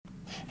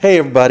Hey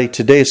everybody,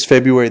 today is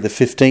February the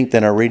 15th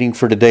and our reading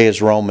for today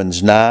is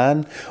Romans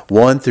 9,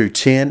 1 through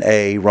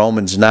 10a,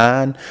 Romans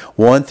 9,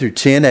 1 through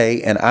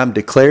 10a, and I'm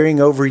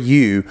declaring over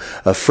you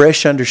a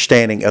fresh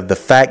understanding of the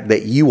fact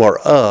that you are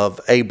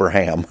of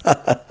Abraham.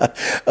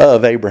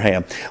 Of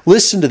Abraham.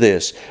 Listen to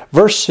this,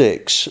 verse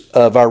 6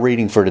 of our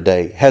reading for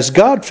today. Has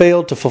God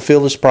failed to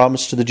fulfill His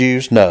promise to the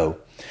Jews? No.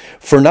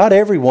 For not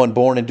everyone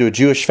born into a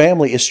Jewish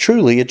family is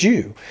truly a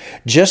Jew.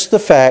 Just the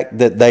fact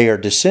that they are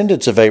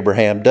descendants of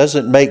Abraham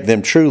doesn't make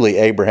them truly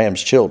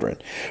Abraham's children.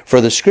 For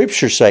the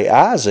Scriptures say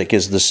Isaac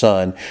is the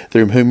son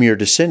through whom your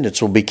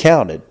descendants will be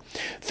counted.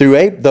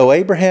 Though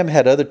Abraham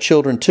had other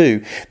children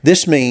too,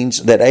 this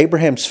means that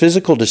Abraham's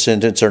physical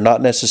descendants are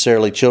not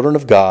necessarily children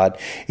of God.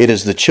 It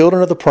is the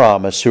children of the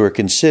promise who are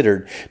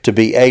considered to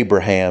be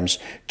Abraham's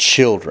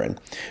children.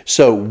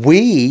 So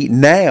we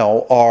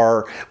now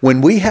are,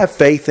 when we have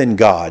faith in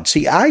God,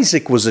 see,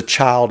 Isaac was a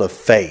child of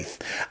faith.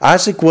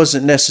 Isaac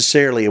wasn't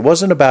necessarily, it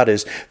wasn't about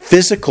his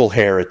physical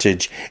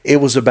heritage,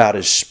 it was about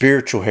his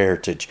spiritual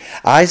heritage.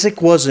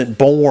 Isaac wasn't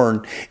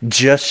born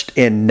just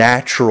in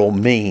natural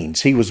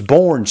means. He was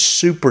born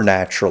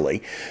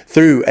supernaturally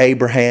through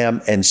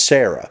Abraham and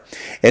Sarah.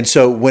 And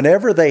so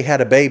whenever they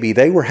had a baby,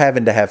 they were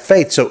having to have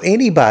faith. So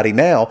anybody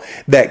now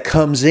that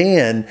comes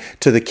in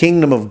to the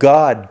kingdom of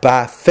God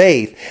by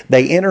faith,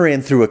 they enter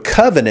in through a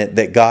covenant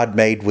that God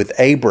made with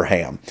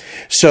Abraham.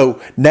 So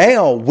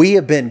now we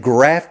have been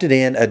grafted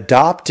in,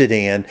 adopted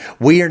in.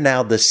 We are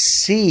now the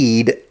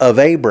seed of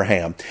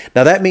Abraham.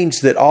 Now that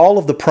means that all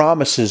of the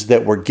promises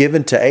that were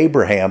given to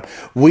Abraham,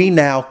 we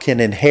now can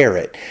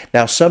inherit.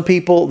 Now some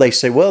people, they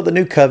say, well, the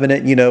new covenant,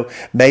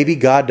 maybe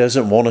God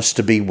doesn't want us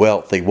to be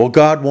wealthy. Well,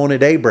 God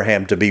wanted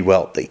Abraham to be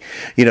wealthy.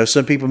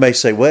 Some people may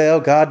say, well,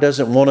 God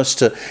doesn't want us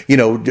to,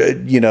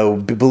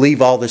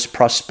 believe all this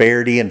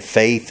prosperity and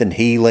faith and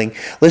healing.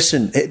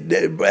 Listen,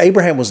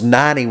 Abraham was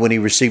 90 when he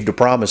received a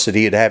promise that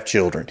he'd have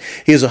children.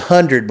 He was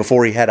 100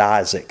 before he had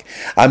Isaac.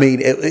 I mean,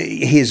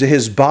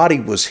 his body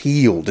was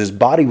healed. His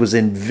body was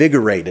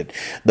invigorated.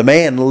 The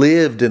man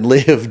lived and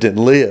lived and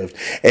lived.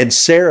 And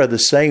Sarah the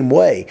same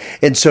way.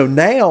 And so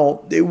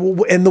now,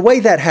 and the way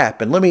that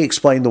happened, let me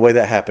explain the way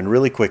that happened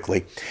really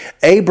quickly.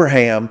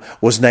 Abraham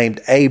was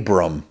named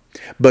Abram,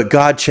 but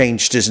God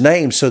changed his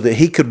name so that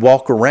he could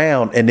walk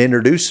around and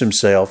introduce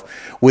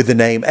himself with the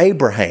name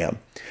Abraham.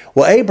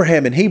 Well,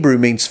 Abraham in Hebrew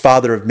means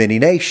father of many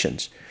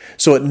nations.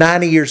 So at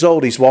 90 years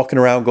old, he's walking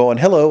around going,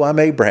 hello, I'm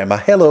Abraham.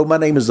 Hello, my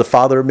name is the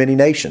father of many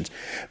nations.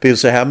 People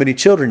say, how many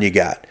children you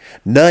got?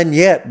 None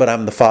yet, but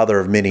I'm the father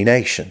of many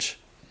nations.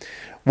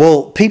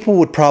 Well, people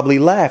would probably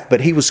laugh,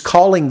 but he was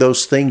calling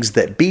those things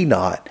that be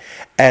not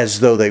as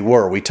though they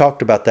were. We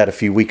talked about that a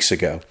few weeks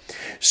ago.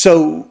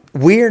 So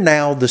we're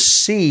now the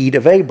seed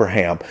of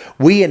Abraham.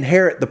 We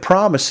inherit the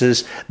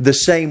promises the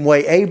same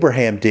way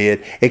Abraham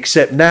did,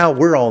 except now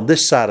we're on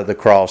this side of the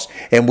cross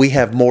and we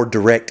have more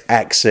direct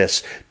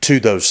access to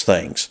those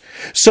things.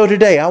 So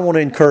today I want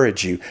to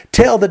encourage you.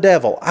 Tell the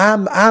devil,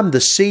 I'm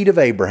the seed of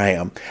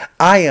Abraham.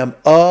 I am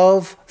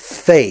of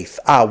faith.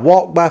 I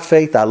walk by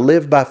faith. I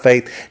live by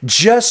faith,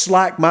 just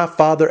like my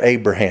father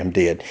Abraham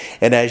did.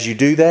 And as you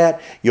do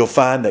that, you'll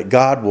find that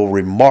God will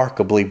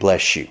remarkably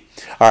bless you.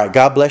 All right,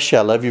 God bless you.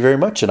 I love you very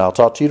much, and I'll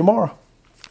talk to you tomorrow.